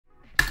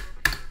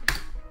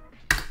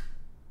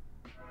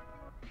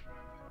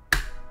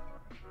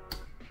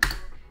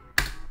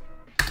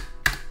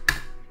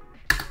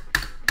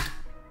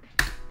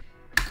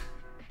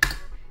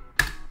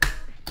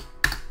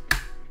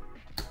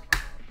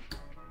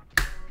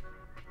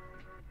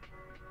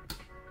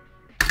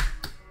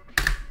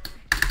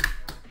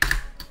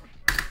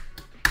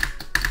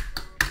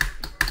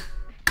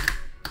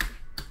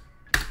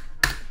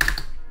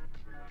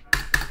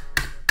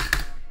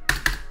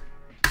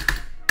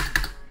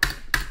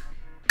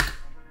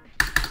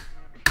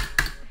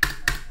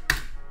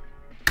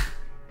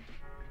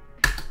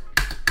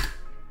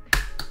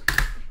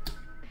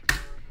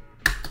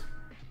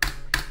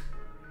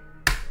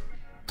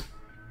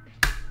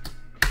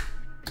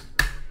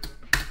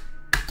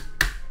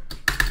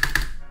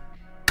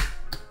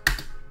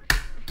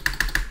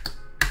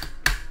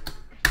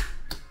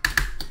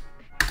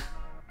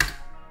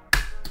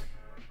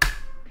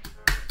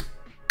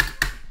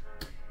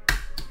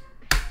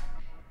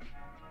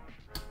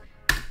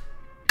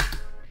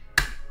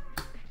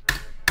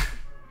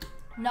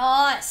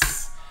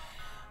Nice!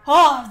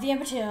 Oh, the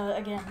Amber tier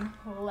again.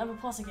 Well, Amber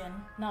Plus again.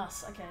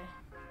 Nice, okay.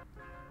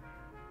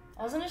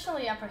 I was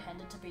initially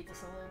apprehended to beat this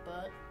solo,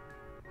 but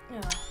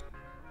yeah.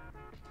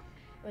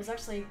 It was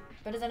actually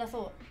better than I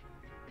thought.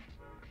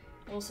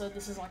 Also,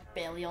 this is like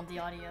barely on the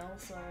IDL,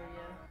 so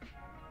yeah.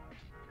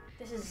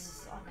 This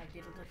is, I don't know,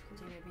 beetle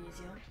difficulty maybe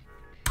easier.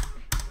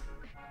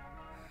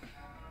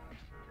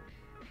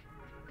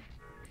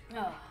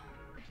 Oh.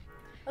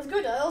 That's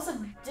good. I also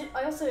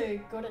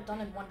got it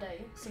done in one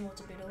day, similar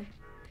to Beetle,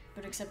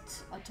 but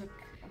except I took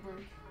a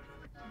break.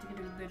 I think I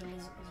do with Beetle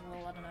as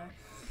well. I don't know.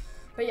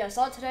 But yeah, I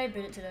started today,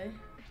 beat it today.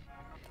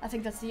 I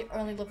think that's the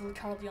only level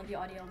currently on the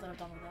IDL that I've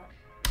done with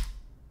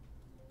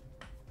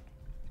that.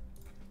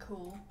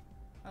 Cool.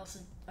 I also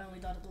only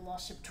died at the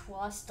last ship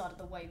twice, died at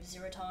the wave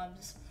 0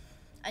 times,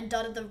 and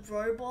died at the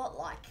robot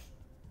like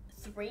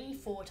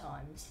 3-4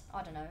 times.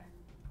 I don't know.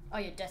 Oh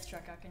yeah, death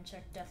tracker. I can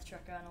check death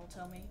tracker and it'll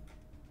tell me.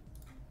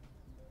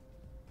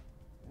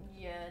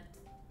 Yeah,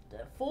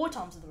 4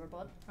 times with the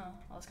robot. Oh,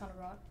 I was kind of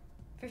right.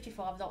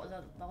 55. That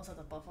was at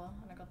the buffer,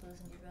 and I got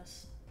those in the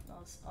US. That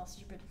was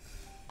stupid.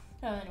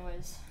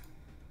 Anyways,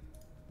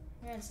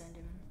 yeah, Sand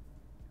Demon.